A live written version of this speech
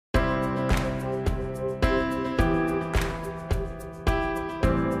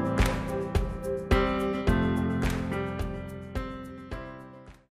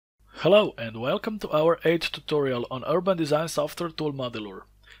Hello and welcome to our 8th tutorial on Urban Design Software tool Modelur.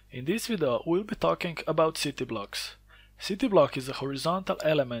 In this video we'll be talking about city blocks. City block is a horizontal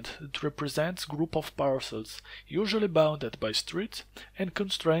element that represents a group of parcels, usually bounded by streets and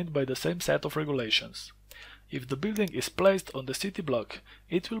constrained by the same set of regulations. If the building is placed on the city block,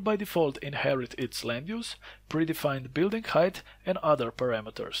 it will by default inherit its land use, predefined building height and other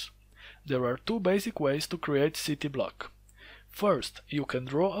parameters. There are two basic ways to create city block. First, you can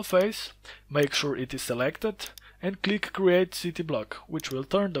draw a face, make sure it is selected, and click Create City Block, which will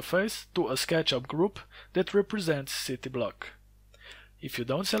turn the face to a SketchUp group that represents city block. If you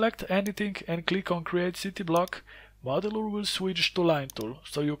don't select anything and click on Create City Block, Modelur will switch to Line Tool,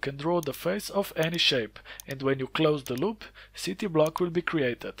 so you can draw the face of any shape, and when you close the loop, city block will be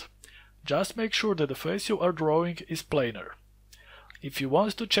created. Just make sure that the face you are drawing is planar. If you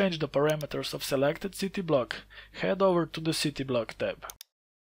want to change the parameters of selected city block, head over to the City Block tab.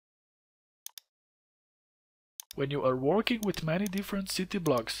 When you are working with many different city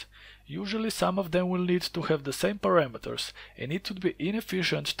blocks, usually some of them will need to have the same parameters and it would be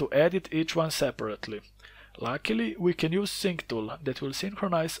inefficient to edit each one separately. Luckily, we can use Sync tool that will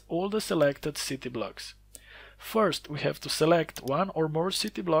synchronize all the selected city blocks. First, we have to select one or more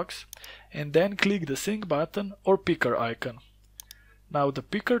city blocks and then click the Sync button or picker icon. Now the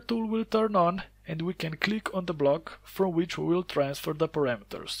picker tool will turn on and we can click on the block from which we will transfer the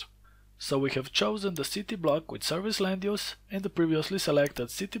parameters. So we have chosen the city block with service land use and the previously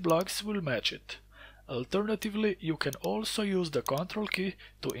selected city blocks will match it. Alternatively, you can also use the Ctrl key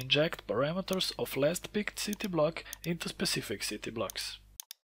to inject parameters of last picked city block into specific city blocks.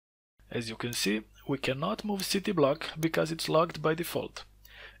 As you can see, we cannot move city block because it's locked by default.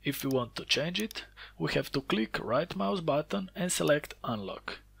 If we want to change it, we have to click right mouse button and select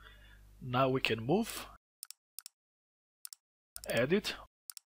Unlock. Now we can move, edit,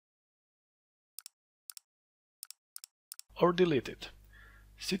 or delete it.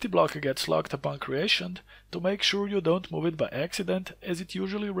 City block gets locked upon creation to make sure you don't move it by accident, as it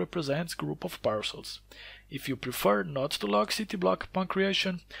usually represents a group of parcels. If you prefer not to lock city block upon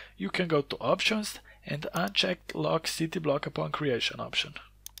creation, you can go to Options and uncheck Lock City Block upon Creation option.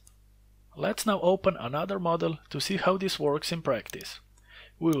 Let's now open another model to see how this works in practice.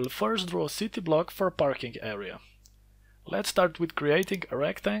 We will first draw a city block for a parking area. Let's start with creating a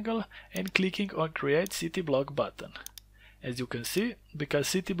rectangle and clicking on Create City Block button. As you can see, because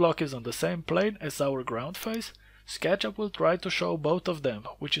city block is on the same plane as our ground face, SketchUp will try to show both of them,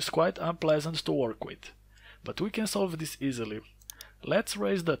 which is quite unpleasant to work with. But we can solve this easily. Let's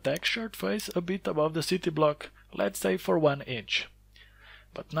raise the textured face a bit above the city block, let's say for 1 inch.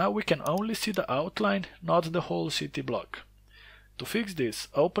 But now we can only see the outline, not the whole city block. To fix this,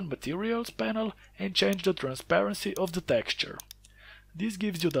 open Materials panel and change the transparency of the texture. This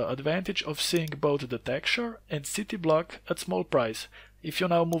gives you the advantage of seeing both the texture and city block at small price. If you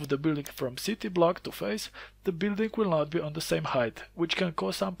now move the building from city block to face, the building will not be on the same height, which can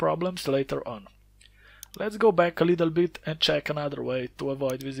cause some problems later on. Let's go back a little bit and check another way to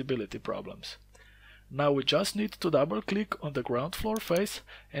avoid visibility problems. Now we just need to double click on the ground floor face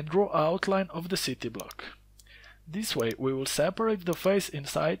and draw outline of the city block. This way we will separate the face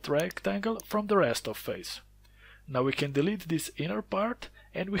inside rectangle from the rest of face. Now we can delete this inner part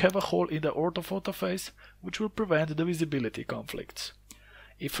and we have a hole in the orthophoto face which will prevent the visibility conflicts.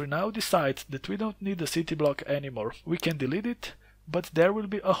 If we now decide that we don't need the city block anymore, we can delete it, but there will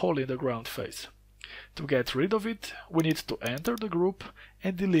be a hole in the ground face. To get rid of it, we need to enter the group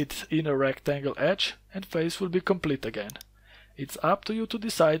and delete inner rectangle edge and face will be complete again. It's up to you to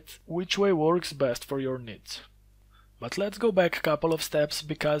decide which way works best for your needs. But let's go back a couple of steps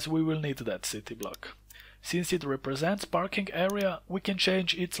because we will need that city block. Since it represents parking area, we can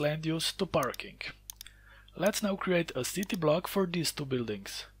change its land use to parking. Let's now create a city block for these two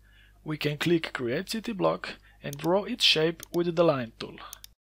buildings. We can click Create City Block and draw its shape with the Line tool.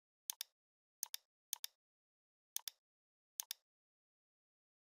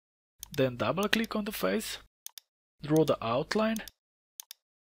 Then double click on the face, draw the outline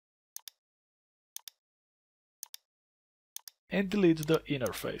and delete the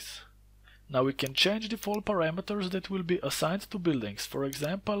inner face. Now we can change default parameters that will be assigned to buildings, for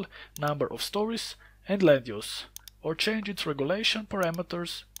example, number of stories and land use, or change its regulation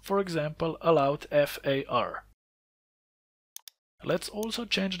parameters, for example, allowed FAR. Let's also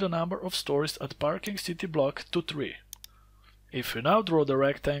change the number of stories at parking city block to 3. If we now draw the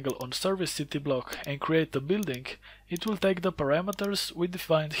rectangle on service city block and create the building, it will take the parameters we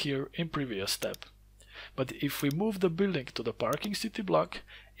defined here in previous step. But if we move the building to the parking city block,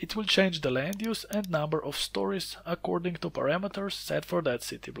 it will change the land use and number of stories according to parameters set for that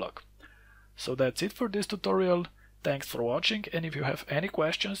city block. So that's it for this tutorial. Thanks for watching, and if you have any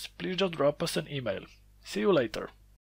questions, please just drop us an email. See you later.